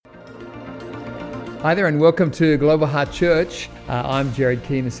Hi there and welcome to Global Heart Church. I'm Jared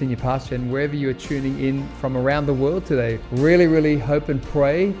Keane, the Senior Pastor, and wherever you are tuning in from around the world today, really hope and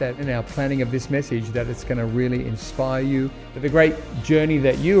pray that in our planning of this message that it's going to really inspire you for the great journey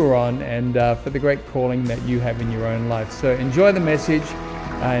that you are on and for the great calling that you have in your own life. So enjoy the message.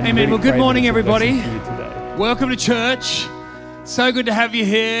 And Amen. really Well, good morning, everybody. Today. Welcome to church. So good to have you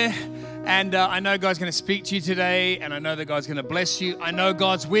here. And I know God's going to speak to you today, and I know that God's going to bless you. I know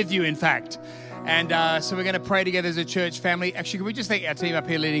God's with you, in fact. And so we're going to pray together as a church family. Actually, can we just thank our team up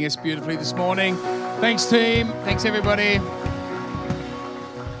here leading us beautifully this morning? Thanks, team. Thanks, everybody.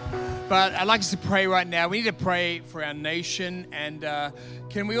 But I'd like us to pray right now. We need to pray for our nation. And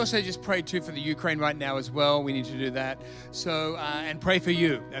can we also just pray, too, for the Ukraine right now as well? We need to do that. So, and pray for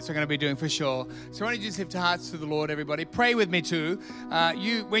you. That's what we're going to be doing for sure. So why don't you just lift your hearts to the Lord, everybody. Pray with me, too.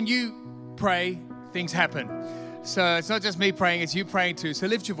 When you pray, things happen. So it's not just me praying, it's you praying too. So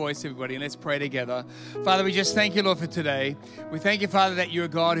lift your voice, everybody, and let's pray together. Father, we just thank you, Lord, for today. We thank you, Father, that you're a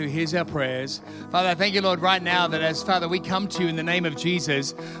God who hears our prayers. Father, I thank you, Lord, right now that as, Father, we come to you in the name of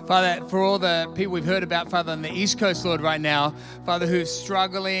Jesus. Father, for all the people we've heard about, Father, on the East Coast, Lord, right now, Father, who's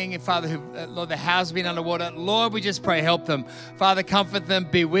struggling, and Father, Lord, the house has been underwater. Lord, we just pray, help them. Father, comfort them,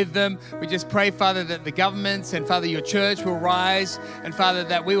 be with them. We just pray, Father, that the governments and, Father, your church will rise. And, Father,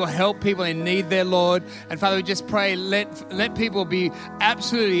 that we will help people in need there, Lord. And, Father, we just pray, let people be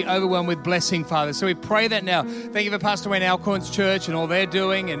absolutely overwhelmed with blessing, Father. So we pray that now. Thank you for Pastor Wayne Alcorn's church and all they're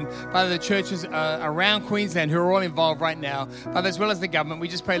doing, and Father, the churches around Queensland who are all involved right now, Father, as well as the government. We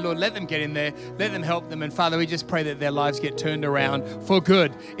just pray, Lord, let them get in there, let them help them, and Father, we just pray that their lives get turned around for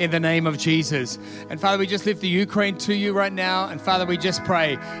good in the name of Jesus. And Father, we just lift the Ukraine to you right now, and Father, we just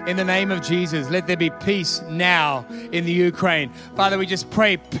pray in the name of Jesus, let there be peace now in the Ukraine. Father, we just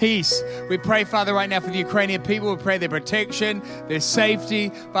pray peace. We pray, Father, right now for the Ukrainian people. We pray their protection, their safety.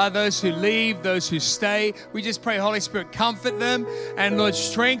 Father, those who leave, those who stay, we just pray, Holy Spirit, comfort them, and Lord,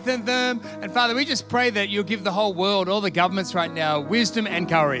 strengthen them. And Father, we just pray that you'll give the whole world, all the governments right now, wisdom and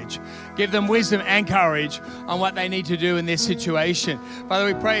courage. Give them wisdom and courage on what they need to do in this situation.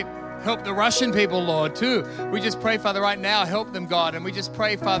 Father, we pray, help the Russian people, Lord, too. We just pray, Father, right now, help them, God. And we just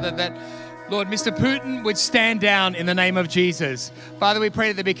pray, Father, that Lord, Mr. Putin would stand down in the name of Jesus. Father, we pray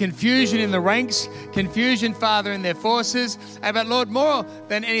that there be confusion in the ranks, confusion, Father, in their forces. But Lord, more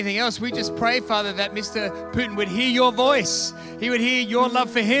than anything else, we just pray, Father, that Mr. Putin would hear your voice. He would hear your love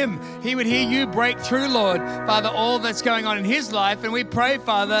for him. He would hear you break through, Lord, Father, all that's going on in his life. And we pray,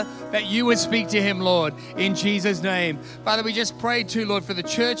 Father, that you would speak to him, Lord, in Jesus' name. Father, we just pray too, Lord, for the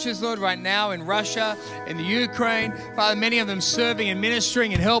churches, Lord, right now in Russia, in the Ukraine. Father, many of them serving and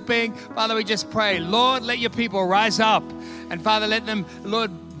ministering and helping. Father, we just pray, Lord, let your people rise up. And Father, let them,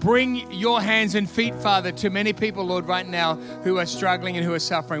 Lord, bring your hands and feet, Father, to many people, Lord, right now who are struggling and who are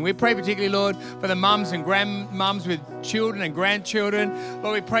suffering. We pray particularly, Lord, for the mums and grandmums with children and grandchildren.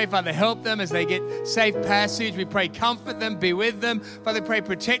 Lord, we pray, Father, help them as they get safe passage. We pray, comfort them, be with them. Father, pray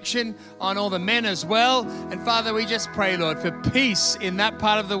protection on all the men as well. And Father, we just pray, Lord, for peace in that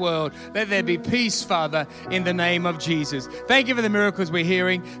part of the world. Let there be peace, Father, in the name of Jesus. Thank you for the miracles we're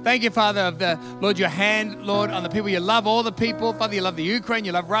hearing. Thank you, Father, of the, Lord, your hand, Lord, on the people. You love all the people. Father, you love the Ukraine.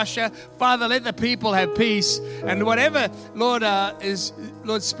 You love Russia. Father, let the people have peace. And whatever, Lord, is,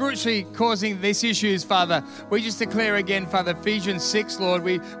 Lord, spiritually causing these issues, Father, we just declare again, Father, Ephesians 6, Lord,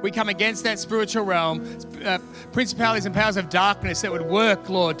 we come against that spiritual realm, principalities and powers of darkness that would work,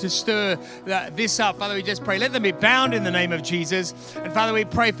 Lord, to stir this up. Father, we just pray, let them be bound in the name of Jesus. And Father, we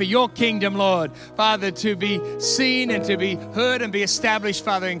pray for your kingdom, Lord, Father, to be seen and to be heard and be established,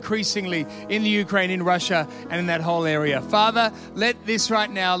 Father, increasingly in the Ukraine, in Russia, and in that whole area. Father, let this right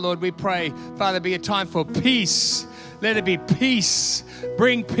now, Lord, we pray, Father, be a time for peace. Let it be peace.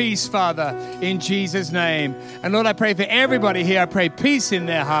 Bring peace, Father, in Jesus' name. And Lord, I pray for everybody here. I pray peace in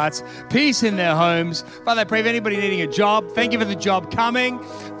their hearts, peace in their homes. Father, I pray for anybody needing a job. Thank you for the job coming,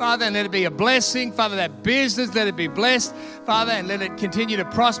 Father, and let it be a blessing. Father, that business, let it be blessed, Father, and let it continue to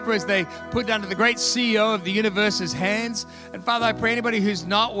prosper as they put it under the great CEO of the universe's hands. And Father, I pray anybody who's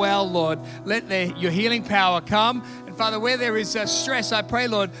not well, Lord, let your healing power come. And Father, where there is stress, I pray,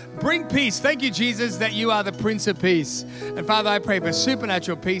 Lord, bring peace. Thank you, Jesus, that you are the Prince of Peace. And Father, I pray for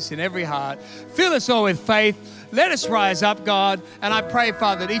supernatural peace in every heart. Fill us all with faith. Let us rise up, God. And I pray,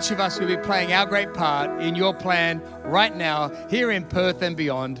 Father, that each of us will be playing our great part in your plan right now, here in Perth and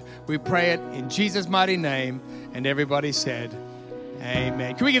beyond. We pray it in Jesus' mighty name. And everybody said,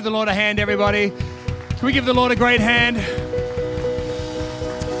 amen. Can we give the Lord a hand, everybody? Can we give the Lord a great hand?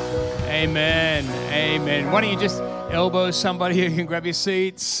 Amen. Amen. Why don't you just elbow somebody who can grab your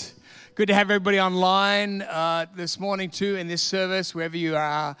seats? Good to have everybody online this morning too in this service, wherever you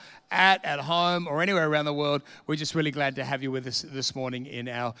are at home or anywhere around the world. We're just really glad to have you with us this morning in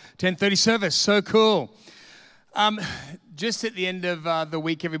our 10:30 service. So cool. Just at the end of the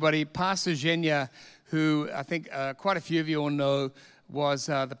week, everybody, Pastor Zhenya, who I think quite a few of you all know, was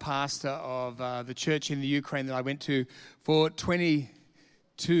the pastor of the church in the Ukraine that I went to for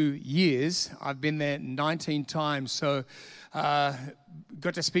 22 years. I've been there 19 times, so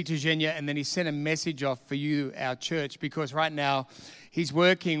got to speak to Zhenya, and then he sent a message off for you, our church, because right now he's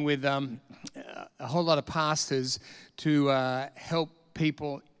working with a whole lot of pastors to help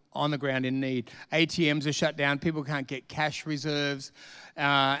people on the ground in need. ATMs are shut down. People can't get cash reserves.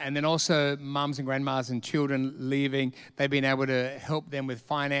 And then also mums and grandmas and children leaving. They've been able to help them with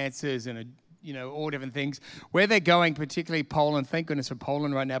finances and all different things. Where they're going, particularly Poland, thank goodness for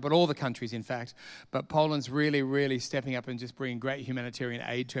Poland right now, but all the countries, in fact. But Poland's really, really stepping up and just bringing great humanitarian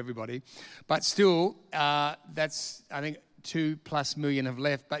aid to everybody. But still, that's, I think, 2+ million have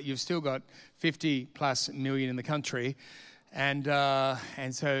left, but you've still got 50+ million in the country. And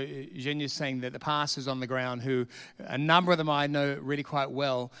so Zhenya's saying that the pastors on the ground, who a number of them I know really quite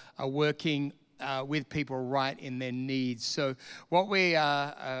well, are working with people right in their needs. So what we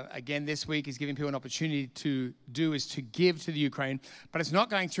again this week is giving people an opportunity to do is to give to the Ukraine, but it's not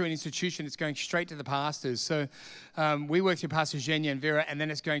going through an institution, it's going straight to the pastors. So we work through Pastor Zhenya and Vera, and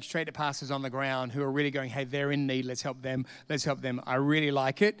then it's going straight to pastors on the ground who are really going, hey, they're in need, let's help them. I really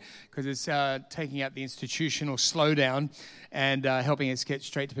like it because it's taking out the institutional slowdown and helping us get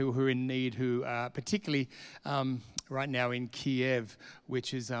straight to people who are in need, who particularly right now in Kiev,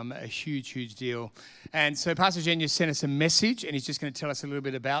 which is a huge, huge deal. And so Pastor Zhenya sent us a message, and he's just going to tell us a little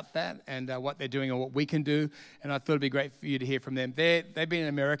bit about that and what they're doing or what we can do. And I thought it'd be great for you to hear from them. They've been in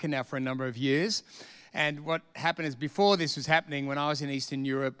America now for a number of years. And what happened is, before this was happening, when I was in Eastern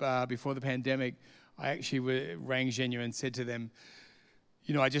Europe before the pandemic, I actually rang Zhenya and said to them,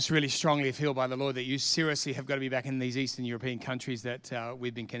 I just really strongly feel by the Lord that you seriously have got to be back in these Eastern European countries that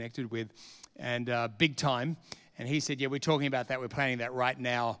we've been connected with, and big time. And he said, yeah, we're talking about that. We're planning that right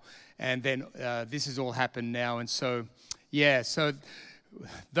now. And then this has all happened now. And so, so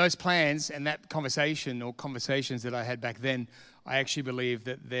those plans and that conversation or conversations that I had back then, I actually believe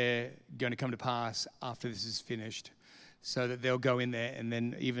that they're going to come to pass after this is finished, so that they'll go in there, and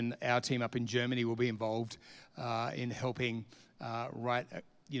then even our team up in Germany will be involved in helping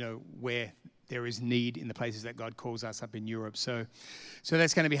where there is need in the places that God calls us up in Europe. So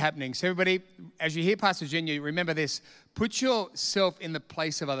that's going to be happening. So everybody, as you hear Pastor Zhenya, remember this: put yourself in the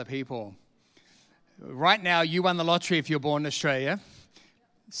place of other people. Right now, you won the lottery if you're born in Australia.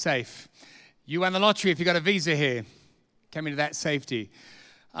 Safe. You won the lottery if you got a visa here. Coming to that, safety.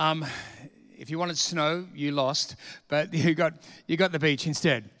 If you wanted snow, you lost, but you got the beach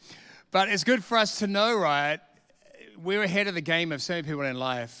instead. But it's good for us to know, right? We're ahead of the game of so many people in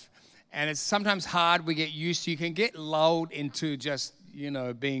life. And it's sometimes hard. We get used to, you can get lulled into just,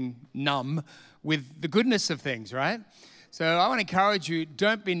 being numb with the goodness of things, right? So I want to encourage you,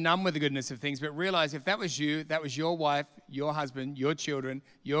 don't be numb with the goodness of things, but realize if that was you, that was your wife, your husband, your children,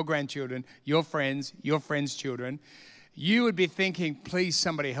 your grandchildren, your friends' children, you would be thinking, please,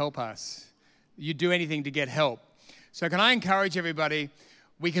 somebody help us. You'd do anything to get help. So can I encourage everybody,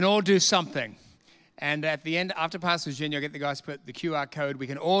 we can all do something. And at the end, after Pastor Zhenya, I'll get the guys to put the QR code. We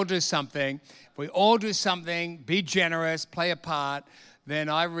can all do something. If we all do something, be generous, play a part, then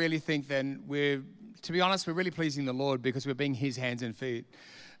I really think then we're really pleasing the Lord, because we're being his hands and feet.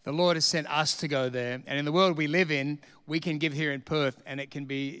 The Lord has sent us to go there. And in the world we live in, we can give here in Perth, and it can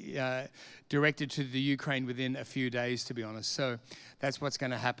be directed to the Ukraine within a few days, to be honest. So that's what's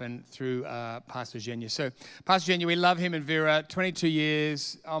going to happen through Pastor Zhenya. So Pastor Zhenya, we love him and Vera. 22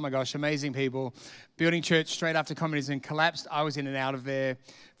 years. Oh, my gosh, amazing people. Building church straight after communism collapsed. I was in and out of there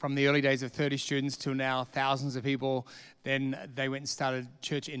from the early days of 30 students till now thousands of people. Then they went and started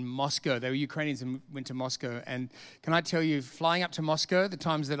church in Moscow. They were Ukrainians and went to Moscow. And can I tell you, flying up to Moscow, the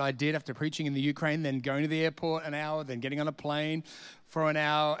times that I did after preaching in the Ukraine, then going to the airport an hour, then getting on a plane for an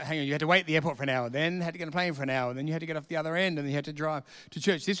hour. You had to wait at the airport for an hour, then had to get on a plane for an hour, then you had to get off the other end, and then you had to drive to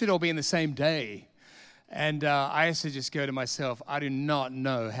church. This would all be in the same day. And I used to just go to myself, I do not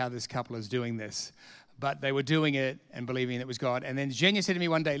know how this couple is doing this. But they were doing it and believing it was God. And then Zhenya said to me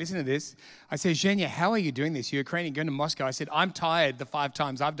one day, listen to this. I said, Zhenya, how are you doing this? You're Ukrainian, going to Moscow. I said, I'm tired the 5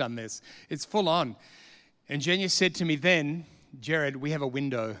 times I've done this. It's full on. And Zhenya said to me then, Jared, we have a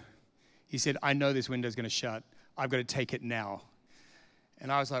window. He said, I know this window is going to shut. I've got to take it now.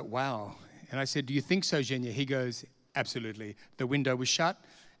 And I was like, wow. And I said, do you think so, Zhenya? He goes, absolutely. The window was shut,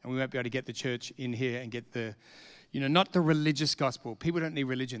 and we won't be able to get the church in here and get the not the religious gospel. People don't need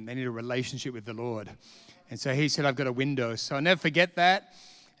religion. They need a relationship with the Lord. And so he said, I've got a window. So I'll never forget that.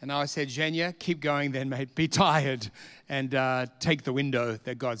 And I said, Zhenya, keep going then, mate. Be tired and take the window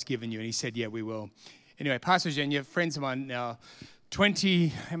that God's given you. And he said, yeah, we will. Anyway, Pastor Zhenya, friends of mine now,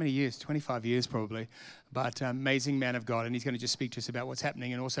 how many years? 25 years probably. But amazing man of God. And he's going to just speak to us about what's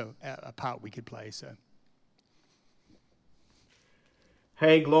happening and also a part we could play. So.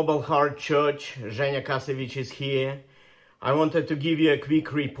 Hey, Global Heart Church, Zhenya Kasevich is here. I wanted to give you a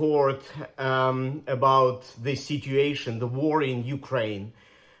quick report about the situation, the war in Ukraine.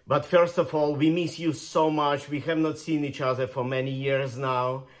 But first of all, we miss you so much. We have not seen each other for many years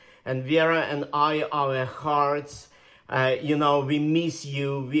now. And Vera and I, our hearts, we miss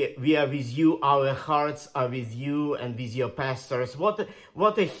you. We are with you. Our hearts are with you and with your pastors.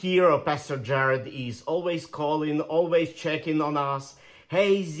 What a hero Pastor Jared is. Always calling, always checking on us.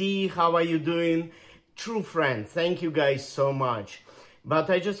 Hey Z, how are you doing? True friend, thank you guys so much. But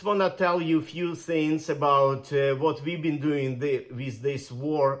I just want to tell you a few things about what we've been doing with these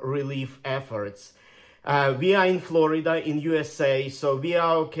war relief efforts. We are in Florida, in USA, so we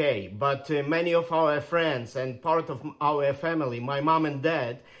are okay. But many of our friends and part of our family, my mom and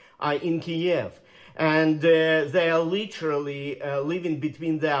dad, are in Kiev. And they are literally living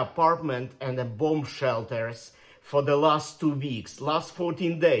between their apartment and the bomb shelters for the last 2 weeks, last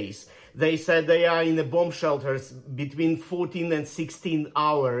 14 days. They said they are in the bomb shelters between 14 and 16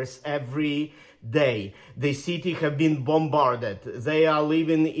 hours every day. The city have been bombarded. They are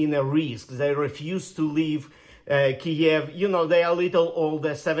living in a risk. They refuse to leave Kiev. They are little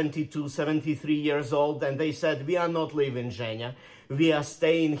older, 72, 73 years old, and they said, we are not leaving, Zhenya. We are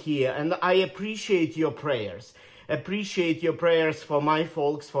staying here. And I appreciate your prayers. Appreciate your prayers for my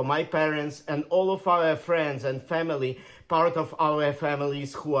folks, for my parents, and all of our friends and family, part of our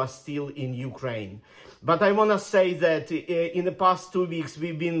families who are still in Ukraine. But I want to say that in the past 2 weeks,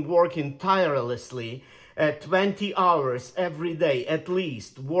 we've been working tirelessly 20 hours every day, at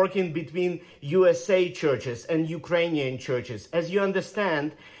least, working between USA churches and Ukrainian churches. As you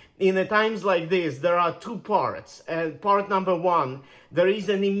understand, in the times like this, there are two parts. Part number one, there is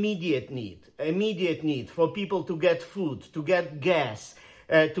an immediate need for people to get food, to get gas,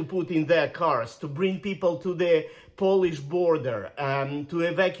 to put in their cars, to bring people to the Polish border, to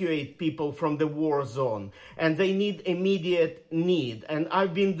evacuate people from the war zone. And they need immediate need. And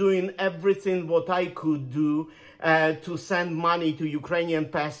I've been doing everything what I could do to send money to Ukrainian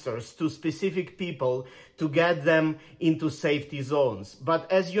pastors, to specific people, to get them into safety zones.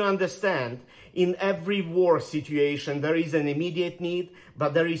 But as you understand, in every war situation, there is an immediate need,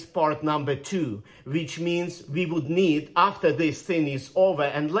 but there is part number two, which means we would need, after this thing is over,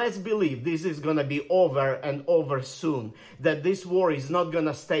 and let's believe this is going to be over and over soon, that this war is not going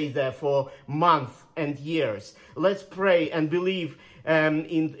to stay there for months and years. Let's pray and believe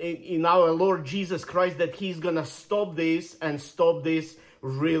in our Lord Jesus Christ that he's going to stop this and stop this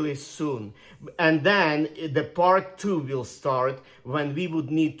really soon. And then the part two will start when we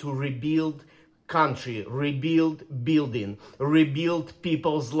would need to rebuild country, rebuild building, rebuild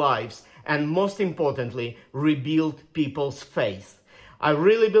people's lives, and most importantly, rebuild people's faith. I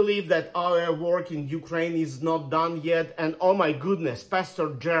really believe that our work in Ukraine is not done yet. And oh my goodness,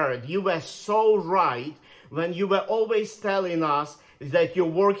 Pastor Jared, you were so right when you were always telling us that your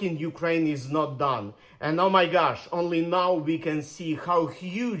work in Ukraine is not done. And oh my gosh, only now we can see how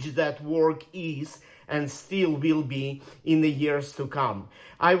huge that work is and still will be in the years to come.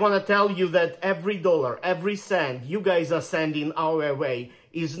 I want to tell you that every dollar, every cent you guys are sending our way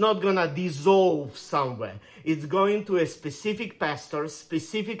is not going to dissolve somewhere. It's going to a specific pastor,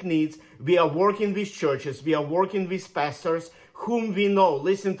 specific needs. We are working with churches. We are working with pastors whom we know.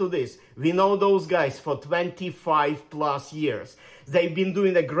 Listen to this. We know those guys for 25 plus years. They've been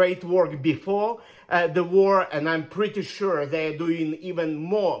doing a great work before the war, and I'm pretty sure they're doing even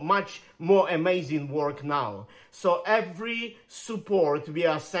much more amazing work now. So every support we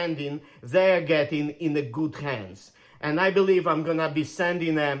are sending, they're getting in the good hands. And I believe I'm going to be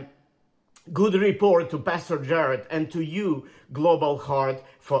sending a good report to Pastor Jared and to you, Global Heart,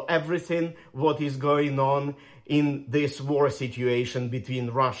 for everything what is going on in this war situation between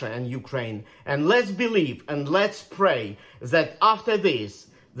Russia and Ukraine. And let's believe and let's pray that after this,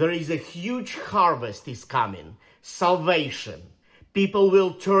 there is a huge harvest is coming. Salvation. People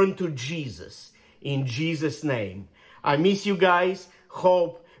will turn to Jesus in Jesus' name. I miss you guys.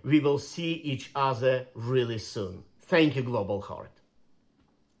 Hope we will see each other really soon. Thank you, Global Heart.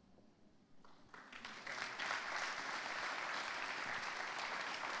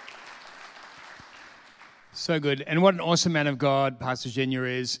 So good. And what an awesome man of God Pastor Zhenya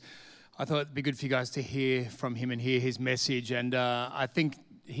is. I thought it'd be good for you guys to hear from him and hear his message. And I think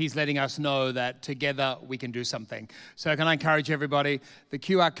he's letting us know that together we can do something. So can I encourage everybody, the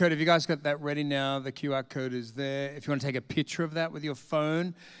QR code, have you guys got that ready now? The QR code is there. If you want to take a picture of that with your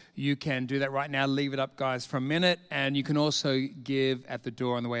phone, you can do that right now. Leave it up, guys, for a minute. And you can also give at the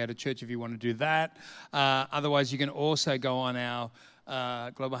door on the way out of church if you want to do that. Otherwise, you can also go on our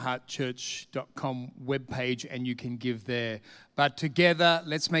globalheartchurch.com webpage and you can give there. But together,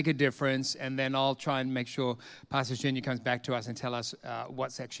 let's make a difference, and then I'll try and make sure Pastor Junior comes back to us and tell us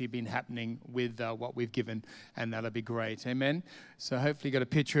what's actually been happening with what we've given, and that'll be great. Amen? So hopefully you got a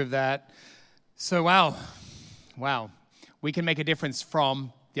picture of that. So wow, we can make a difference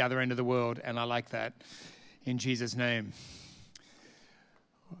from the other end of the world, and I like that in Jesus' name.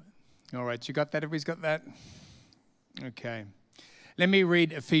 All right, you got that? Everybody's got that? Okay. Let me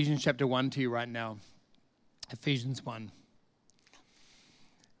read Ephesians chapter 1 to you right now. Ephesians 1.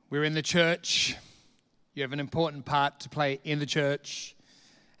 We're in the church. You have an important part to play in the church.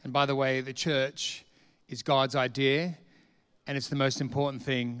 And by the way, the church is God's idea, and it's the most important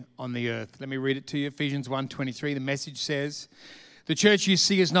thing on the earth. Let me read it to you. Ephesians 1:23. The message says, the church you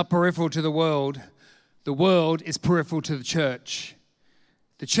see is not peripheral to the world. The world is peripheral to the church.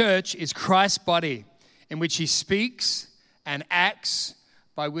 The church is Christ's body, in which he speaks and acts,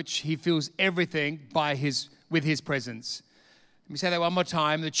 by which he fills everything with his presence. Let me say that one more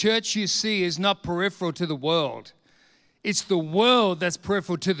time. The church you see is not peripheral to the world. It's the world that's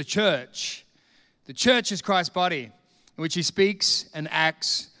peripheral to the church. The church is Christ's body, in which he speaks and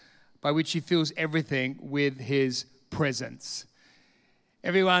acts, by which he fills everything with his presence.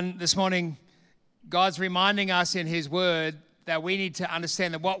 Everyone, this morning, God's reminding us in his word that we need to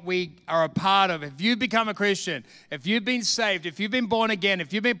understand that what we are a part of, if you become a Christian, if you've been saved, if you've been born again,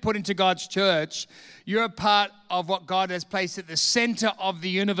 if you've been put into God's church, you're a part of what God has placed at the center of the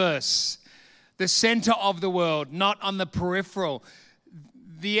universe, the center of the world, not on the peripheral.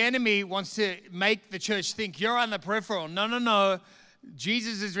 The enemy wants to make the church think you're on the peripheral. No.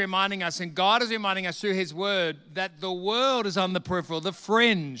 Jesus is reminding us, and God is reminding us through his word, that the world is on the peripheral, the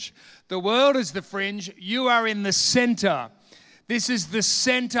fringe. The world is the fringe. You are in the center. This is the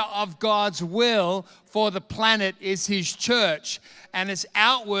center of God's will for the planet, is his church. And it's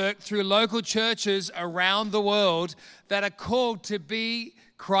outworked through local churches around the world that are called to be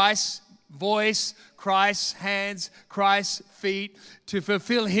Christ's voice, Christ's hands, Christ's feet, to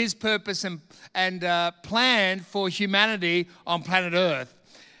fulfill his purpose and plan for humanity on planet Earth.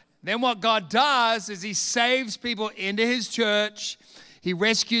 Then what God does is he saves people into his church. He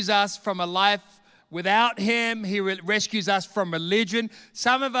rescues us from a life without him. He rescues us from religion.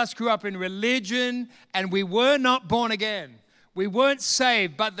 Some of us grew up in religion and we were not born again. We weren't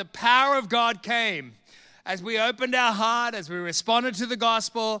saved, but the power of God came. As we opened our heart, as we responded to the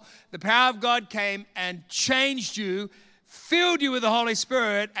gospel, the power of God came and changed you, filled you with the Holy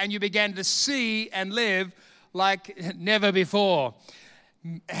Spirit, and you began to see and live like never before.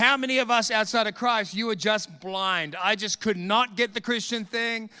 How many of us outside of Christ, you were just blind? I just could not get the Christian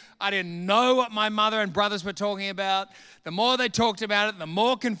thing. I didn't know what my mother and brothers were talking about. The more they talked about it, the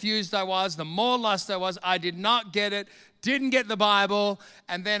more confused I was, the more lost I was. I did not get it, didn't get the Bible.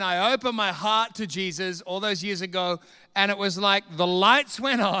 And then I opened my heart to Jesus all those years ago, and it was like the lights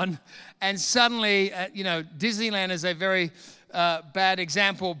went on, and suddenly, Disneyland is a very bad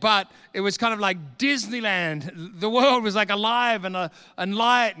example, but it was kind of like Disneyland. The world was like alive and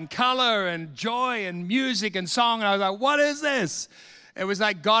light and color and joy and music and song. And I was like, what is this? It was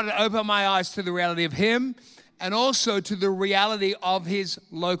like God had opened my eyes to the reality of him and also to the reality of his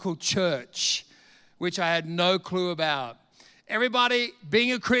local church, which I had no clue about. Everybody,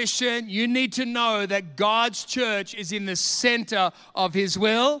 being a Christian, you need to know that God's church is in the center of his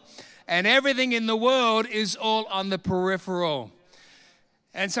will, and everything in the world is all on the peripheral.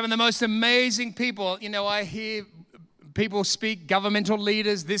 And some of the most amazing people, I hear people speak, governmental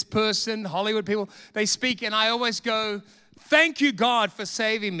leaders, this person, Hollywood people, they speak, and I always go, thank you, God, for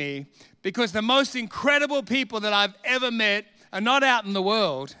saving me, because the most incredible people that I've ever met are not out in the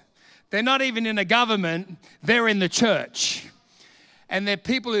world. They're not even in a government. They're in the church. And they're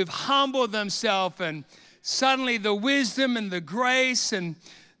people who've humbled themselves, and suddenly the wisdom and the grace and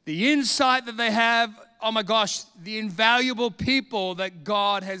the insight that they have, oh my gosh, the invaluable people that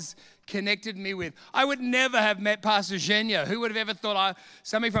God has connected me with. I would never have met Pastor Zhenya. Who would have ever thought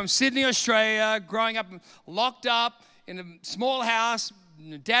somebody from Sydney, Australia, growing up locked up in a small house,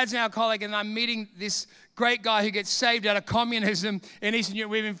 dad's an alcoholic, and I'm meeting this great guy who gets saved out of communism in Eastern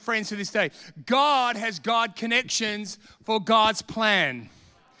Europe. We've been friends to this day. God has God connections for God's plan.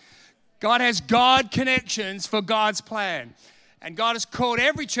 God has God connections for God's plan. And God has called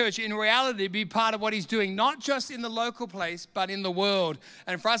every church in reality to be part of what he's doing, not just in the local place, but in the world.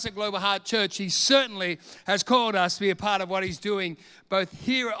 And for us at Global Heart Church, he certainly has called us to be a part of what he's doing, both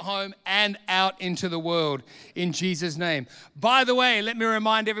here at home and out into the world, in Jesus' name. By the way, let me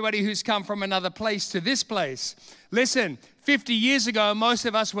remind everybody who's come from another place to this place. Listen, 50 years ago, most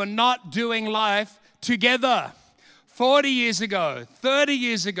of us were not doing life together. 40 years ago, 30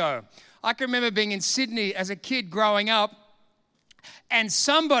 years ago, I can remember being in Sydney as a kid growing up, and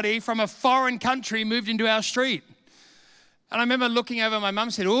somebody from a foreign country moved into our street. And I remember looking over, my mum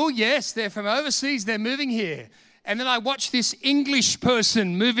said, oh yes, they're from overseas, they're moving here. And then I watched this English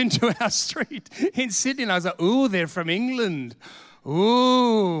person move into our street in Sydney, and I was like, ooh, they're from England.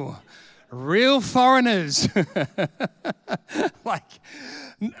 Ooh, real foreigners. Like,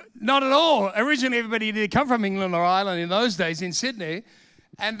 not at all. Originally, everybody did come from England or Ireland in those days in Sydney.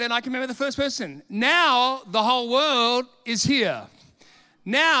 And then I can remember the first person. Now, the whole world is here.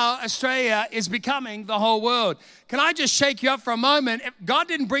 Now, Australia is becoming the whole world. Can I just shake you up for a moment? God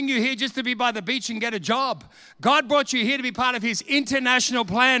didn't bring you here just to be by the beach and get a job. God brought you here to be part of his international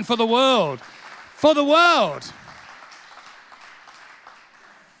plan for the world. For the world.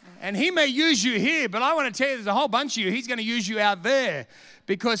 And he may use you here, but I want to tell you there's a whole bunch of you. He's going to use you out there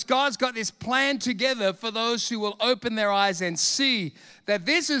because God's got this plan together for those who will open their eyes and see that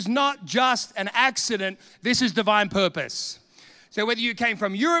this is not just an accident. This is divine purpose. So whether you came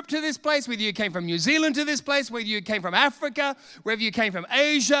from Europe to this place, whether you came from New Zealand to this place, whether you came from Africa, whether you came from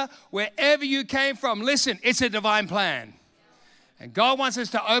Asia, wherever you came from, listen, it's a divine plan. And God wants us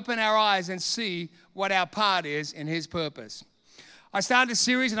to open our eyes and see what our part is in his purpose. I started a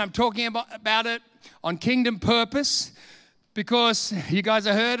series and I'm talking about it on kingdom purpose because you guys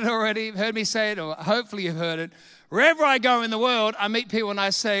have heard it already, heard me say it, or hopefully you've heard it. Wherever I go in the world, I meet people and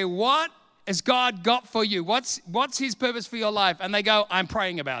I say, what has God got for you? What's his purpose for your life? And they go, I'm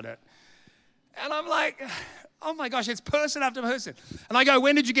praying about it. And I'm like, oh my gosh, it's person after person. And I go,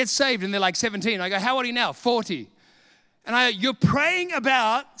 when did you get saved? And they're like 17. I go, how old are you now? 40. And I go, you're praying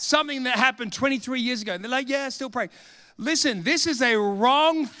about something that happened 23 years ago. And they're like, yeah, still praying. Listen, this is a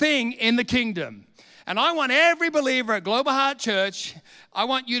wrong thing in the kingdom. And I want every believer at Global Heart Church, I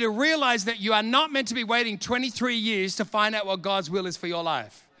want you to realize that you are not meant to be waiting 23 years to find out what God's will is for your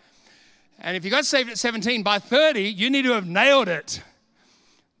life. And if you got saved at 17, by 30, you need to have nailed it.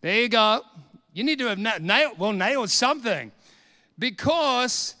 There you go. You need to have nailed something.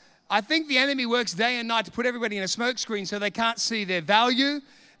 Because I think the enemy works day and night to put everybody in a smokescreen so they can't see their value,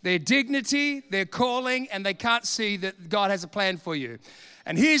 their dignity, their calling, and they can't see that God has a plan for you.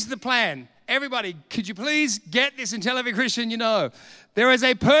 And here's the plan. Everybody, could you please get this and tell every Christian you know? There is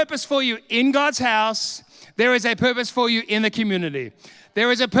a purpose for you in God's house. There is a purpose for you in the community.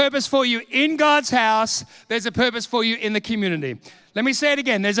 There is a purpose for you in God's house. There's a purpose for you in the community. Let me say it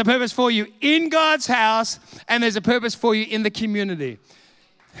again. There's a purpose for you in God's house, and there's a purpose for you in the community.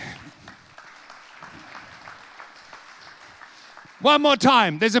 One more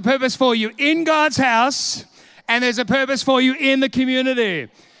time. There's a purpose for you in God's house, and there's a purpose for you in the community.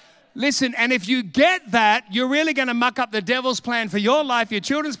 Listen, and if you get that, you're really going to muck up the devil's plan for your life, your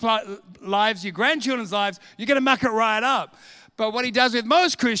children's lives, your grandchildren's lives. You're going to muck it right up. But what he does with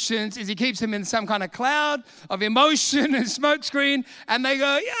most Christians is he keeps them in some kind of cloud of emotion and smokescreen, and they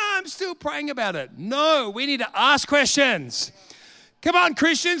go, yeah, I'm still praying about it. No, we need to ask questions. Come on,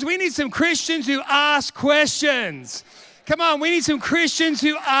 Christians. We need some Christians who ask questions. Come on, we need some Christians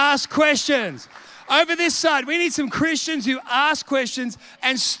who ask questions. Over this side, we need some Christians who ask questions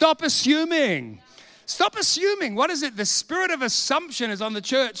and stop assuming. Stop assuming. What is it? The spirit of assumption is on the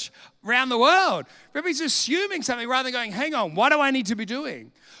church around the world. Everybody's assuming something rather than going, hang on, what do I need to be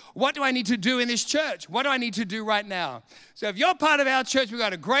doing? What do I need to do in this church? What do I need to do right now? So if you're part of our church, we've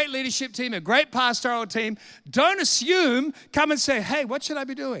got a great leadership team, a great pastoral team. Don't assume. Come and say, hey, what should I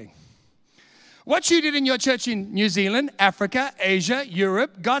be doing? What you did in your church in New Zealand, Africa, Asia,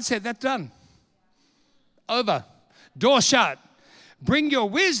 Europe, God said that's done. Over. Door shut. Bring your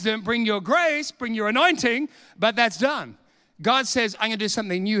wisdom, bring your grace, bring your anointing, but that's done. God says, I'm going to do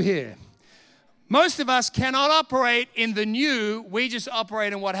something new here. Most of us cannot operate in the new. We just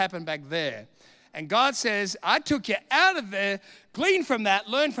operate in what happened back there. And God says, I took you out of there, glean from that,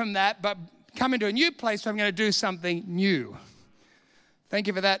 learn from that, but come into a new place, so I'm going to do something new. Thank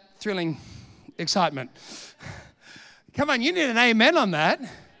you for that thrilling excitement. Come on, you need an amen on that,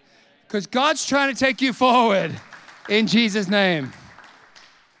 because God's trying to take you forward in Jesus' name.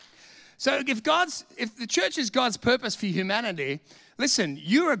 So if the church is God's purpose for humanity, listen,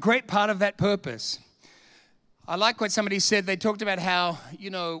 you're a great part of that purpose. I like what somebody said. They talked about how,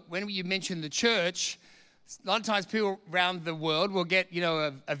 when you mention the church, A lot of times people around the world will get,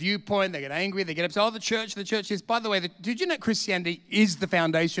 a viewpoint, they get angry, they get upset. Oh, the church is. By the way, did you know Christianity is the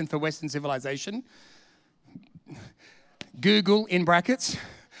foundation for Western civilization? Google in brackets.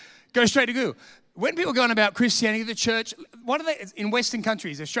 Go straight to Google. When people go on about Christianity, the church, what are they in Western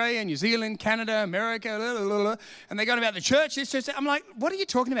countries? Australia, New Zealand, Canada, America, blah, blah, blah, and they go on about the church, this church. I'm like, what are you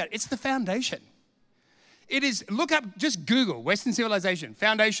talking about? It's the foundation. It is, look up, just Google, Western civilization,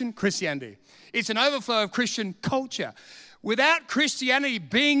 foundation, Christianity. It's an overflow of Christian culture. Without Christianity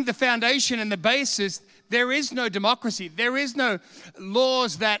being the foundation and the basis, there is no democracy. There is no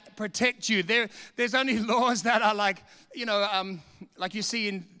laws that protect you. There's only laws that are like you see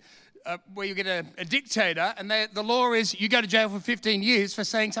in where you get a dictator, and the law is you go to jail for 15 years for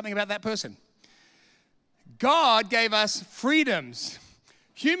saying something about that person. God gave us freedoms.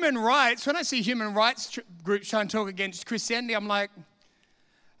 Human rights, when I see human rights groups trying to talk against Christianity, I'm like,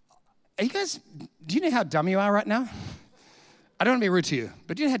 do you know how dumb you are right now? I don't want to be rude to you,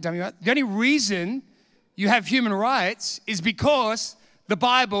 but do you know how dumb you are? The only reason you have human rights is because the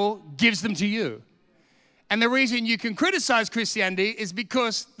Bible gives them to you. And the reason you can criticize Christianity is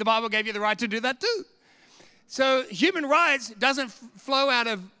because the Bible gave you the right to do that too. So human rights doesn't flow out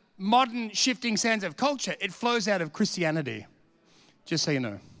of modern shifting sands of culture. It flows out of Christianity. Just so you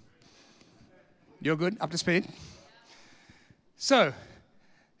know. You're good? Up to speed? So,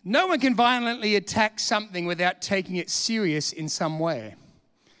 no one can violently attack something without taking it serious in some way.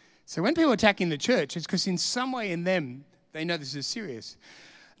 So when people are attacking the church, it's because in some way in them, they know this is serious.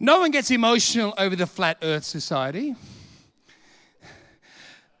 No one gets emotional over the flat earth society.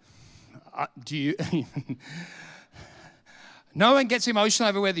 Do you? No one gets emotional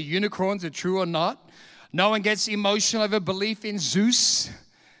over whether unicorns are true or not. No one gets emotional over belief in Zeus.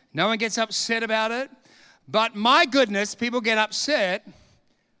 No one gets upset about it. But my goodness, people get upset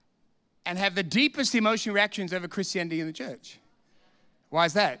and have the deepest emotional reactions over Christianity in the church. Why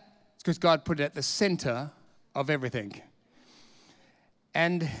is that? It's because God put it at the center of everything.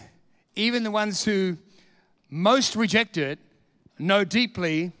 And even the ones who most reject it know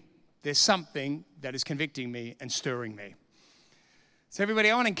deeply there's something that is convicting me and stirring me. So everybody,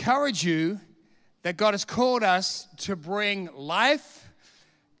 I want to encourage you that God has called us to bring life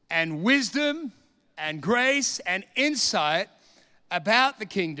and wisdom and grace and insight about the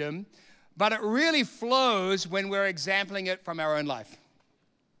kingdom, but it really flows when we're exampling it from our own life.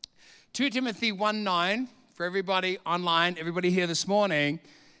 2 Timothy 1:9, for everybody online, everybody here this morning,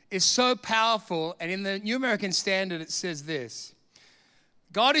 is so powerful, and in the New American Standard it says this: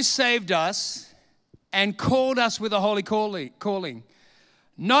 God has saved us and called us with a holy calling.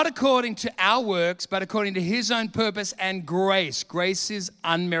 Not according to our works, but according to his own purpose and grace. Grace is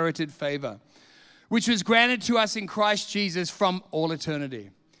unmerited favor, which was granted to us in Christ Jesus from all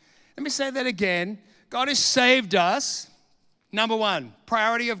eternity. Let me say that again. God has saved us. Number one,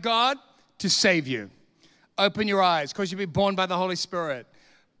 priority of God, to save you. Open your eyes, because you'll be born by the Holy Spirit,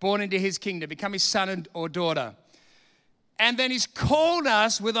 born into his kingdom, become his son or daughter. And then he's called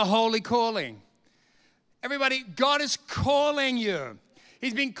us with a holy calling. Everybody, God is calling you.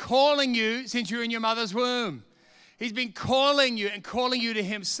 He's been calling you since you were in your mother's womb. He's been calling you and calling you to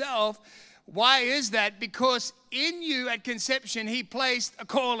himself. Why is that? Because in you at conception, he placed a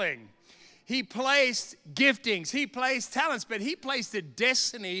calling. He placed giftings. He placed talents, but he placed a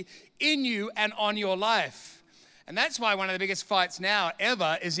destiny in you and on your life. And that's why one of the biggest fights now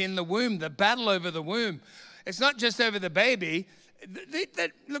ever is in the womb, the battle over the womb. It's not just over the baby.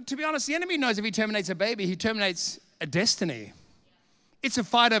 Look, to be honest, the enemy knows if he terminates a baby, he terminates a destiny. It's a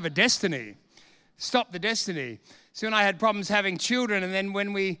fight over destiny. Stop the destiny. Sue and I had problems having children, and then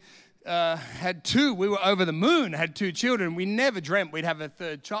when we had two, we were over the moon, had two children. We never dreamt we'd have a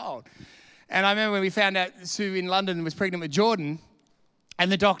third child. And I remember when we found out Sue in London was pregnant with Jordan,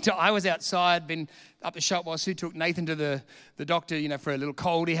 and the doctor, I was outside, been up the shop while Sue took Nathan to the doctor, for a little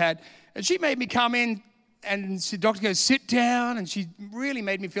cold he had. And she made me come in, and the doctor goes, sit down, and she really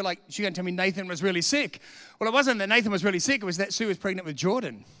made me feel like she was going to tell me Nathan was really sick. Well, it wasn't that Nathan was really sick, it was that Sue was pregnant with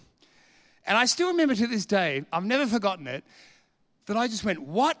Jordan. And I still remember to this day, I've never forgotten it, that I just went,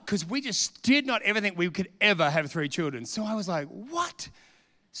 what? Because we just did not ever think we could ever have 3 children. So I was like, what?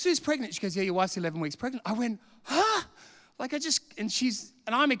 Sue's pregnant. She goes, yeah, your wife's 11 weeks pregnant. I went, huh?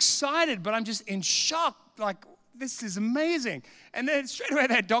 And I'm excited, but I'm just in shock. Like, this is amazing. And then straight away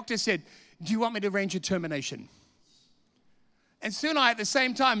that doctor said, do you want me to arrange a termination? And Sue and I at the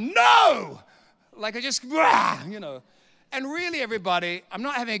same time, no! Like I just, And really, everybody, I'm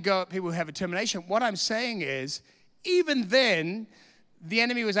not having a go at people who have a termination. What I'm saying is, even then, the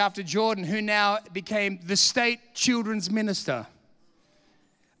enemy was after Jordan, who now became the state children's minister.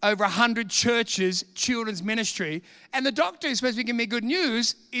 over 100 churches, children's ministry, and the doctor who's supposed to be giving me good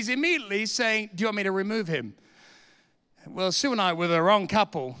news is immediately saying, do you want me to remove him? Well, Sue and I were the wrong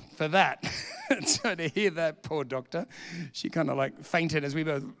couple for that. So to hear that, poor doctor, she kind of like fainted as we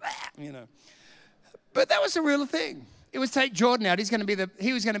both, you know. But that was the real thing. It was take Jordan out. He was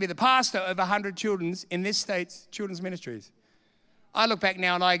going to be the pastor of 100 children's in this state's children's ministries. I look back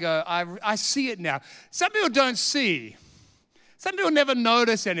now and I go, I see it now. Some people don't see. Some people never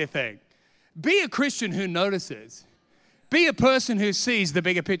notice anything. Be a Christian who notices. Be a person who sees the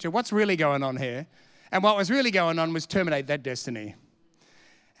bigger picture. What's really going on here? And what was really going on was terminate that destiny.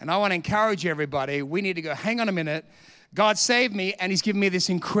 And I want to encourage everybody, we need to go, hang on a minute. God saved me and he's given me this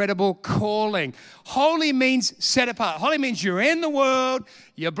incredible calling. Holy means set apart. Holy means you're in the world,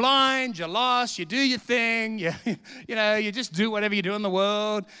 you're blind, you're lost, you do your thing, you just do whatever you do in the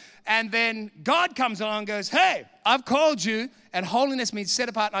world. And then God comes along and goes, hey, I've called you, and holiness means set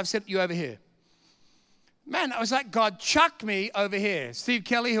apart, and I've set you over here. Man, it was like God chucked me over here. Steve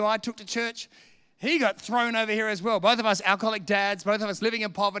Kelly, who I took to church, he got thrown over here as well. Both of us alcoholic dads, both of us living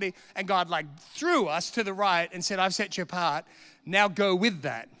in poverty, and God like threw us to the right and said, I've set you apart. Now go with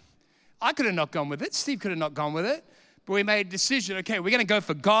that. I could have not gone with it. Steve could have not gone with it. But we made a decision, okay, we're going to go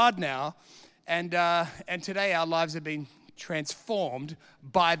for God now. And today our lives have been transformed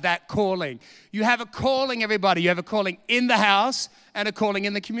by that calling. You have a calling, everybody. You have a calling in the house and a calling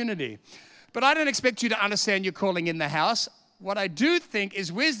in the community. But I don't expect you to understand your calling in the house. What I do think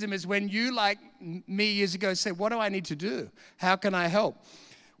is wisdom is when you, like me years ago, say, what do I need to do? How can I help?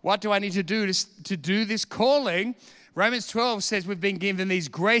 What do I need to do to do this calling? Romans 12 says we've been given these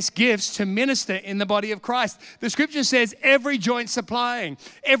grace gifts to minister in the body of Christ. The scripture says every joint supplying,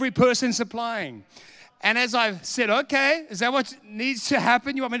 every person supplying. And as I've said, okay, is that what needs to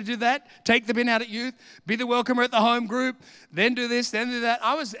happen? You want me to do that? Take the bin out at youth, be the welcomer at the home group, then do this, then do that.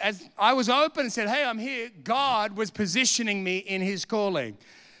 I was open and said, hey, I'm here. God was positioning me in his calling.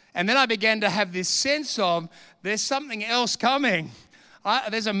 And then I began to have this sense of there's something else coming.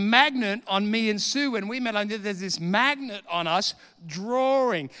 There's a magnet on me and Sue. When we met, there's this magnet on us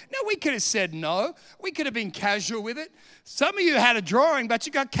drawing. Now, we could have said no. We could have been casual with it. Some of you had a drawing, but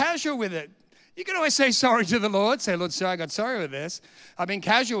you got casual with it. You can always say sorry to the Lord. Say, Lord, sorry, I got sorry with this. I've been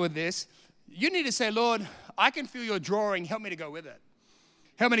casual with this. You need to say, Lord, I can feel your drawing. Help me to go with it.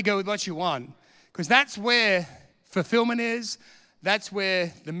 Help me to go with what you want. Because that's where fulfillment is. That's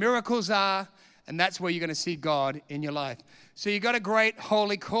where the miracles are. And that's where you're going to see God in your life. So you got a great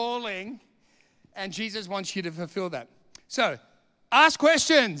holy calling. And Jesus wants you to fulfill that. So ask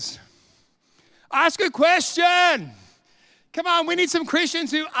questions. Ask a question. Come on, we need some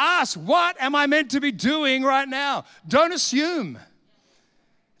Christians who ask, what am I meant to be doing right now? Don't assume.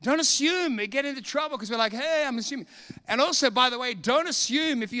 Don't assume. We get into trouble because we're like, hey, I'm assuming. And also, by the way, don't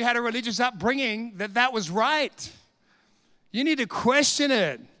assume if you had a religious upbringing that was right. You need to question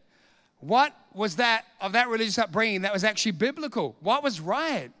it. What was that of that religious upbringing that was actually biblical? What was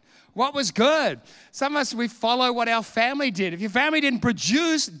right? What was good? Some of us, we follow what our family did. If your family didn't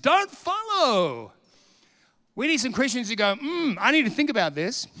produce, don't follow. We need some Christians who go, I need to think about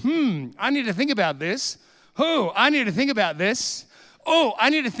this. I need to think about this. I need to think about this. I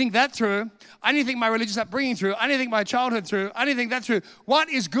need to think that through. I need to think my religious upbringing through. I need to think my childhood through. I need to think that through. What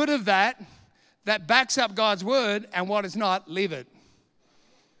is good of that backs up God's word, and what is not, leave it.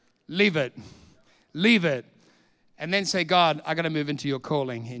 Leave it. Leave it. And then say, God, I got to move into your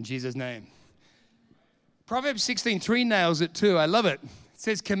calling in Jesus' name. Proverbs 16:3 nails it too. I love it. It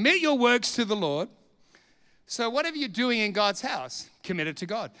says, commit your works to the Lord. So whatever you're doing in God's house, commit it to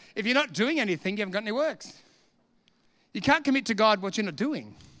God. If you're not doing anything, you haven't got any works. You can't commit to God what you're not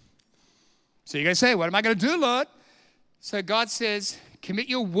doing. So you're going to say, what am I going to do, Lord? So God says, commit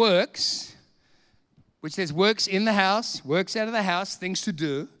your works, which says works in the house, works out of the house, things to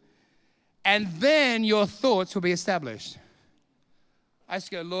do, and then your thoughts will be established. I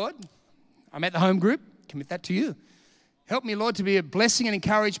just go, Lord, I'm at the home group, commit that to you. Help me, Lord, to be a blessing and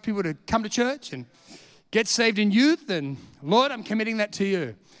encourage people to come to church and get saved in youth, and Lord, I'm committing that to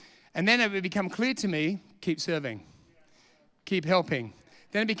you. And then it would become clear to me, keep serving, keep helping.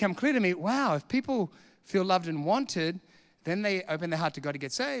 Then it become clear to me, wow, if people feel loved and wanted, then they open their heart to God to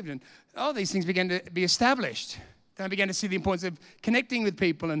get saved. And these things began to be established. Then I began to see the importance of connecting with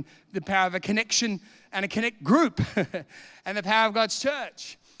people and the power of a connection and a connect group and the power of God's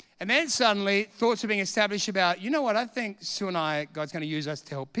church. And then suddenly thoughts are being established about, you know what, I think Sue and I, God's going to use us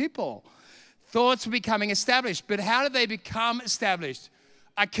to help people. Thoughts were becoming established. But how did they become established?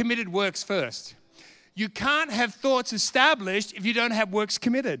 A committed works first. You can't have thoughts established if you don't have works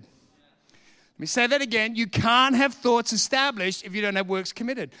committed. me say that again. You can't have thoughts established if you don't have works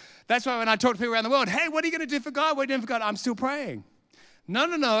committed. That's why when I talk to people around the world, hey, what are you going to do for God? What are you doing for God? I'm still praying.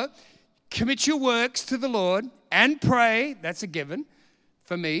 No. Commit your works to the Lord and pray. That's a given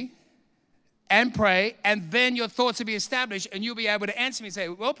for me. And pray, and then your thoughts will be established, and you'll be able to answer me and say,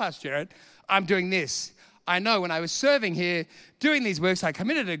 well, Pastor Jared, I'm doing this. I know when I was serving here, doing these works, I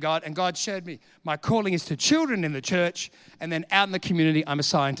committed to God, and God showed me my calling is to children in the church, and then out in the community, I'm a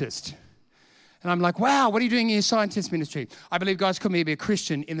scientist. And I'm like, wow, what are you doing in your scientist ministry? I believe God's called me to be a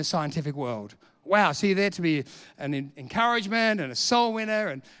Christian in the scientific world. Wow, so you're there to be an encouragement and a soul winner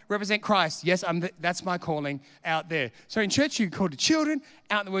and represent Christ. Yes, that's my calling out there. So in church, you're called to children.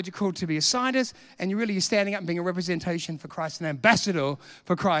 Out in the world, you're called to be a scientist. And you're standing up and being a representation for Christ, an ambassador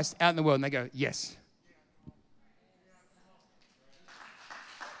for Christ out in the world. And they go, yes.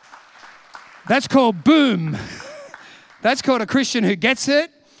 That's called boom. That's called a Christian who gets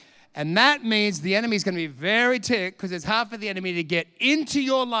it. And that means the enemy is going to be very ticked because it's hard for the enemy to get into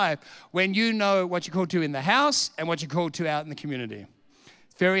your life when you know what you're called to in the house and what you're called to out in the community.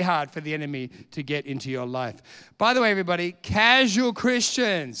 It's very hard for the enemy to get into your life. By the way, everybody, casual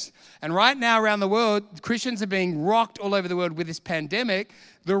Christians. And right now around the world, Christians are being rocked all over the world with this pandemic.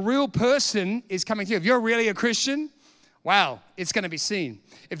 The real person is coming to you. If you're really a Christian, wow, it's going to be seen.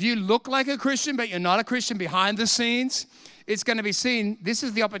 If you look like a Christian but you're not a Christian behind the scenes, it's going to be seen. This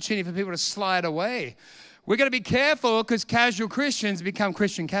is the opportunity for people to slide away. We're going to be careful because casual Christians become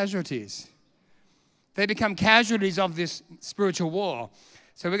Christian casualties. They become casualties of this spiritual war.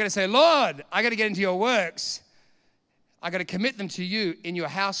 So we're going to say, Lord, I got to get into your works. I got to commit them to you in your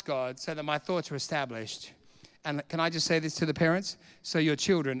house, God, so that my thoughts are established. And can I just say this to the parents? So your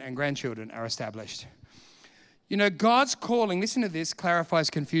children and grandchildren are established. You know, God's calling, listen to this,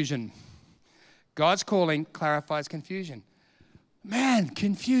 clarifies confusion. God's calling clarifies confusion. Man,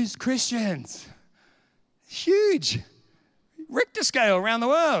 confused Christians. Huge. Richter scale around the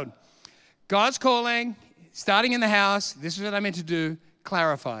world. God's calling, starting in the house, this is what I meant to do,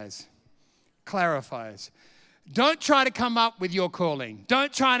 clarifies. Clarifies. Don't try to come up with your calling.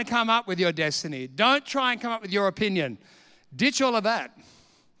 Don't try to come up with your destiny. Don't try and come up with your opinion. Ditch all of that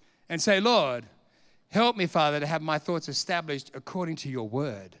and say, Lord, help me, Father, to have my thoughts established according to your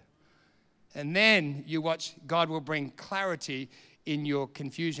word. And then you watch, God will bring clarity in your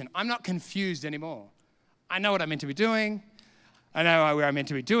confusion. I'm not confused anymore. I know what I'm meant to be doing. I know where I'm meant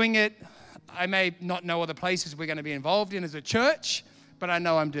to be doing it. I may not know all the places we're going to be involved in as a church, but I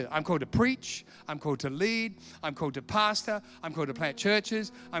know I'm called to preach. I'm called to lead. I'm called to pastor. I'm called to plant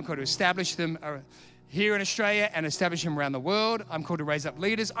churches. I'm called to establish them here in Australia and establish them around the world. I'm called to raise up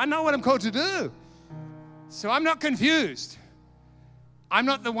leaders. I know what I'm called to do. So I'm not confused. I'm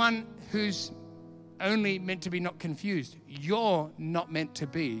not the one who's only meant to be not confused. You're not meant to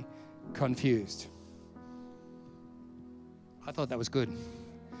be confused. I thought that was good.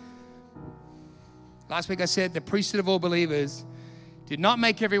 Last week I said the priesthood of all believers did not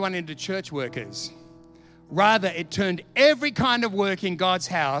make everyone into church workers. Rather, it turned every kind of work in God's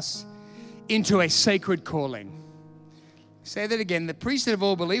house into a sacred calling. Say that again. The priesthood of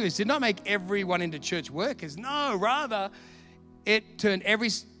all believers did not make everyone into church workers. No, rather, it turned every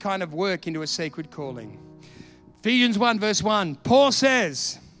kind of work into a sacred calling. Ephesians 1 verse 1, Paul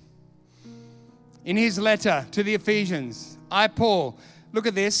says in his letter to the Ephesians, I, Paul, look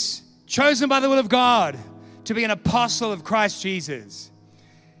at this, chosen by the will of God to be an apostle of Christ Jesus.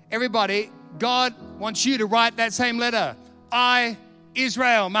 Everybody, God wants you to write that same letter. I,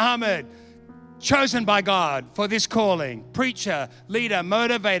 Israel, Muhammad, chosen by God for this calling. Preacher, leader,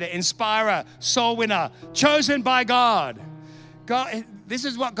 motivator, inspirer, soul winner, chosen by God. God, this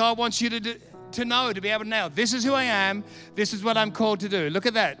is what God wants you to do, to know, to be able to know. This is who I am. This is what I'm called to do. Look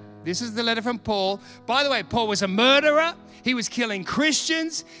at that. This is the letter from Paul. By the way, Paul was a murderer. He was killing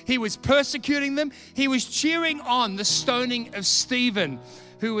Christians. He was persecuting them. He was cheering on the stoning of Stephen,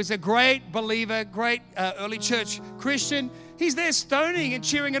 who was a great believer, great early church Christian. He's there stoning and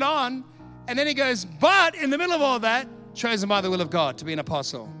cheering it on. And then he goes, but in the middle of all that, chosen by the will of God to be an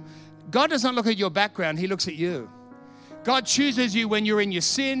apostle. God does not look at your background. He looks at you. God chooses you when you're in your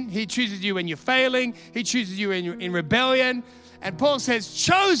sin. He chooses you when you're failing. He chooses you in rebellion. And Paul says,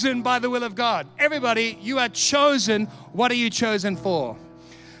 chosen by the will of God. Everybody, you are chosen. What are you chosen for?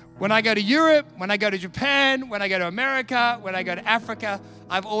 When I go to Europe, when I go to Japan, when I go to America, when I go to Africa,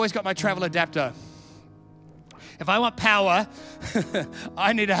 I've always got my travel adapter. If I want power,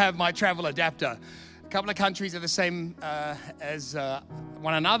 I need to have my travel adapter. A couple of countries are the same as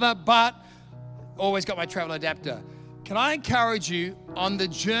one another, but always got my travel adapter. Can I encourage you on the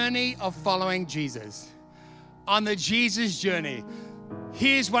journey of following Jesus? On the Jesus journey.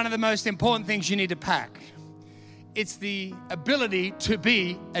 Here's one of the most important things you need to pack. It's the ability to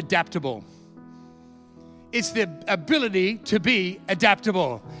be adaptable. It's the ability to be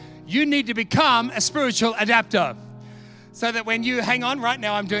adaptable. You need to become a spiritual adapter. So that when you, hang on, right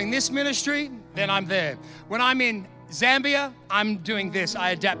now I'm doing this ministry, then I'm there. When I'm in Zambia, I'm doing this.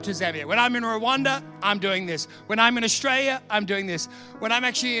 I adapt to Zambia. When I'm in Rwanda, I'm doing this. When I'm in Australia, I'm doing this. When I'm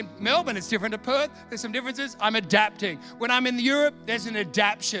actually in Melbourne, it's different to Perth. There's some differences. I'm adapting. When I'm in Europe, there's an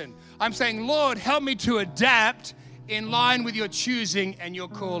adaptation. I'm saying, Lord, help me to adapt in line with your choosing and your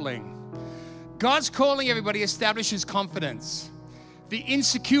calling. God's calling, everybody, establishes confidence. The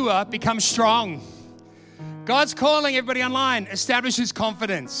insecure become strong. God's calling, everybody online, establishes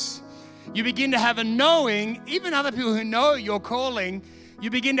confidence. You begin to have a knowing, even other people who know your calling, you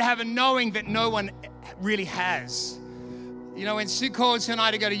begin to have a knowing that no one really has. You know, when Sue called Sue and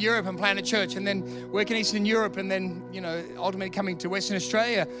I to go to Europe and plant a church and then work in Eastern Europe and then, you know, ultimately coming to Western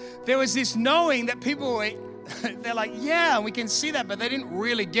Australia, there was this knowing that people were, they're like, yeah, we can see that, but they didn't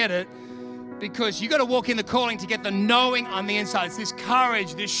really get it because you got to walk in the calling to get the knowing on the inside. It's this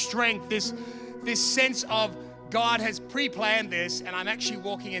courage, this strength, this sense of God has pre-planned this, and I'm actually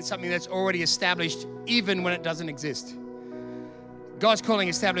walking in something that's already established, even when it doesn't exist. God's calling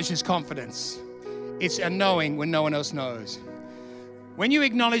establishes confidence. It's a knowing when no one else knows. When you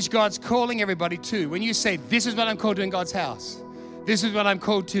acknowledge God's calling, everybody too, when you say, this is what I'm called to in God's house, this is what I'm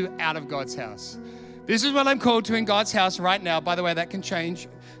called to out of God's house, this is what I'm called to in God's house right now. By the way, that can change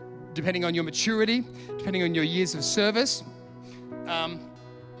depending on your maturity, depending on your years of service.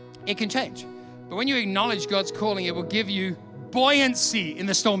 It can change. But when you acknowledge God's calling, it will give you buoyancy in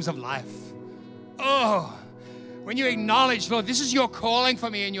the storms of life. Oh, when you acknowledge, Lord, this is your calling for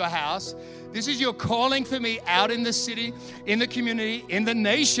me in your house. This is your calling for me out in the city, in the community, in the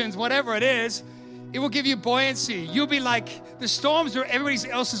nations, whatever it is, it will give you buoyancy. You'll be like the storms where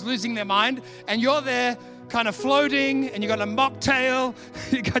everybody else is losing their mind and you're there kind of floating, and you got a mocktail,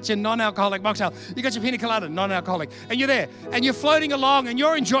 you got your non-alcoholic mocktail, you got your pina colada, non-alcoholic, and you're there, and you're floating along, and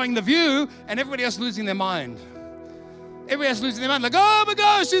you're enjoying the view, and everybody else losing their mind. Everybody else losing their mind, like, oh my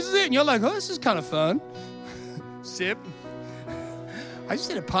gosh, this is it, and you're like, oh, this is kind of fun. Sip. I just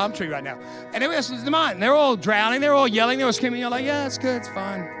hit a palm tree right now, and everybody else losing their mind. And they're all drowning, they're all yelling, they're all screaming. You're like, yeah, it's good, it's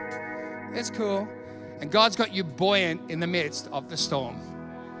fine, it's cool. And God's got you buoyant in the midst of the storm.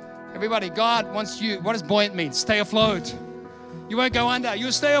 Everybody, God wants you, what does buoyant mean? Stay afloat. You won't go under.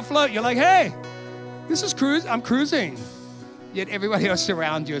 You'll stay afloat. You're like, hey, this is I'm cruising. Yet everybody else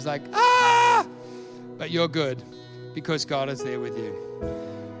around you is like, ah! But you're good because God is there with you.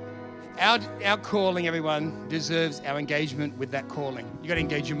 Our calling, everyone, deserves our engagement with that calling. You got to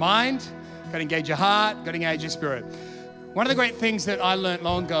engage your mind, got to engage your heart, got to engage your spirit. One of the great things that I learned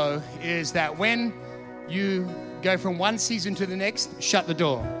long ago is that when you go from one season to the next, shut the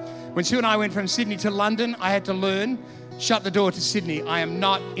door. When Sue and I went from Sydney to London, I had to learn, shut the door to Sydney. I am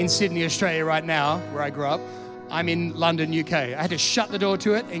not in Sydney, Australia right now, where I grew up. I'm in London, UK. I had to shut the door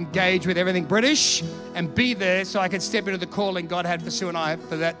to it, engage with everything British, and be there so I could step into the calling God had for Sue and I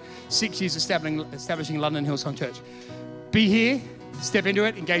for that 6 years establishing London Hillsong Church. Be here, step into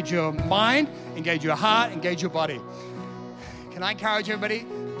it, engage your mind, engage your heart, engage your body. Can I encourage everybody?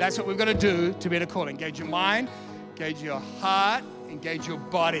 That's what we've got to do to be in a calling. Engage your mind, engage your heart, engage your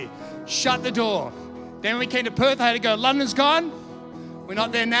body. Shut the door. Then when we came to Perth, I had to go, London's gone. We're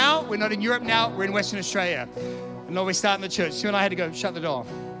not there now. We're not in Europe now. We're in Western Australia. And Lord, we're starting the church. Sue and I had to go, shut the door.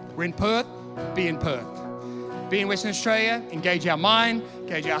 We're in Perth. Be in Perth. Be in Western Australia. Engage our mind.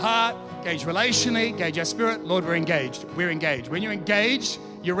 Engage our heart. Engage relationally. Engage our spirit. Lord, we're engaged. We're engaged. When you're engaged,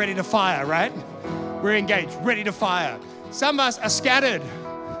 you're ready to fire, right? We're engaged. Ready to fire. Some of us are scattered.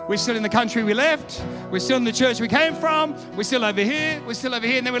 We're still in the country we left. We're still in the church we came from. We're still over here. We're still over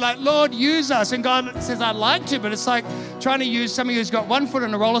here. And then we're like, Lord, use us. And God says, I'd like to, but it's like trying to use somebody who's got one foot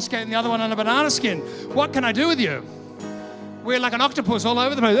on a roller skate and the other one on a banana skin. What can I do with you? We're like an octopus all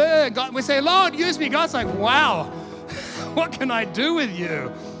over the place. God, we say, Lord, use me. God's like, wow, what can I do with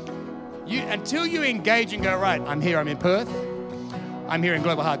you? Until you engage and go, right, I'm here. I'm in Perth. I'm here in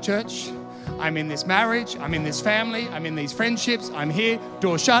Global Heart Church. I'm in this marriage, I'm in this family, I'm in these friendships, I'm here,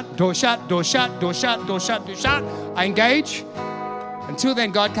 door shut, door shut, door shut, door shut, door shut, door shut. I engage. Until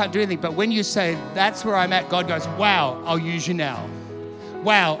then, God can't do anything. But when you say, that's where I'm at, God goes, wow, I'll use you now.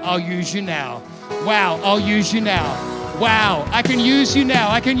 Wow, I'll use you now. Wow, I'll use you now. Wow, I can use you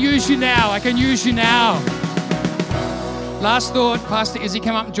now. I can use you now. I can use you now. Last thought, Pastor Izzy,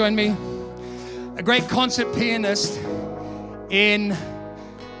 come up and join me. A great concert pianist in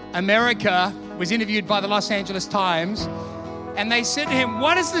America was interviewed by the Los Angeles Times, And they said to him,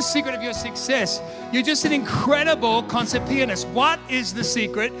 what is the secret of your success? You're just an incredible concert pianist. What is the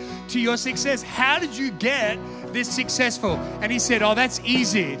secret to your success? How did you get this successful? And he said, oh, that's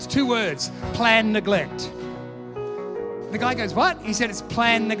easy. It's 2 words, plan, neglect. The guy goes, what? He said, it's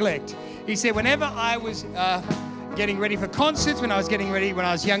plan, neglect. He said, whenever I was getting ready for concerts, when I was getting ready, when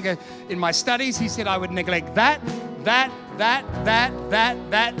I was younger in my studies, he said I would neglect them.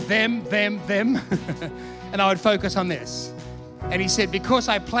 And I would focus on this. And he said, because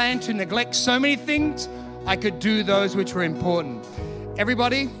I planned to neglect so many things, I could do those which were important.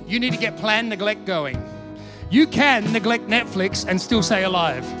 Everybody, you need to get plan, neglect going. You can neglect Netflix and still stay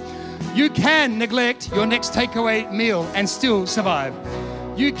alive. You can neglect your next takeaway meal and still survive.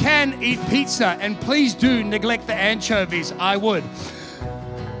 You can eat pizza, and please do neglect the anchovies. I would.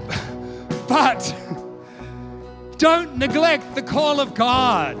 But don't neglect the call of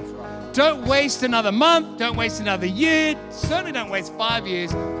God. Don't waste another month. Don't waste another year. Certainly don't waste 5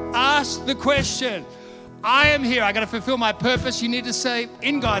 years. Ask the question. I am here. I got to fulfill my purpose. You need to say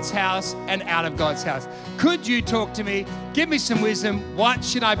in God's house and out of God's house. Could you talk to me? Give me some wisdom. What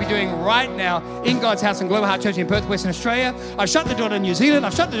should I be doing right now in God's house and Global Heart Church in Perth, Western Australia? I've shut the door to New Zealand.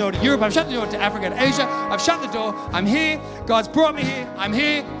 I've shut the door to Europe. I've shut the door to Africa and Asia. I've shut the door. I'm here. God's brought me here. I'm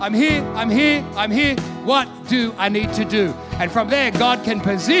here. I'm here. I'm here. I'm here. What do I need to do? And from there, God can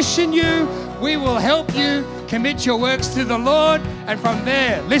position you. We will help you commit your works to the Lord. And from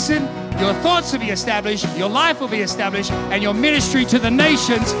there, listen, your thoughts will be established, your life will be established, and your ministry to the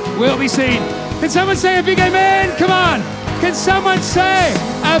nations will be seen. Can someone say a big amen? Come on. Can someone say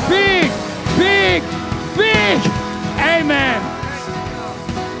a big, big, big amen?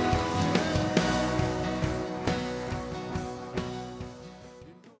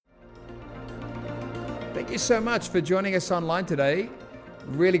 Thank you so much for joining us online today.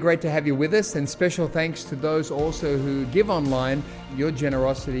 Really great to have you with us, and special thanks to those also who give online. Your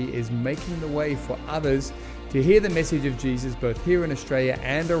generosity is making the way for others to hear the message of Jesus both here in Australia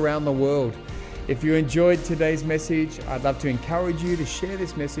and around the world. If you enjoyed today's message, I'd love to encourage you to share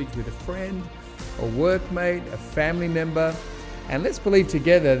this message with a friend, a workmate, a family member, and let's believe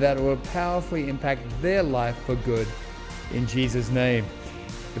together that it will powerfully impact their life for good in Jesus' name.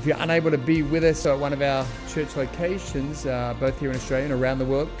 If you're unable to be with us at one of our church locations, both here in Australia and around the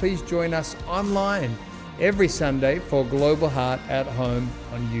world, please join us online every Sunday for Global Heart at Home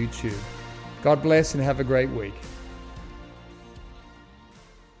on YouTube. God bless and have a great week.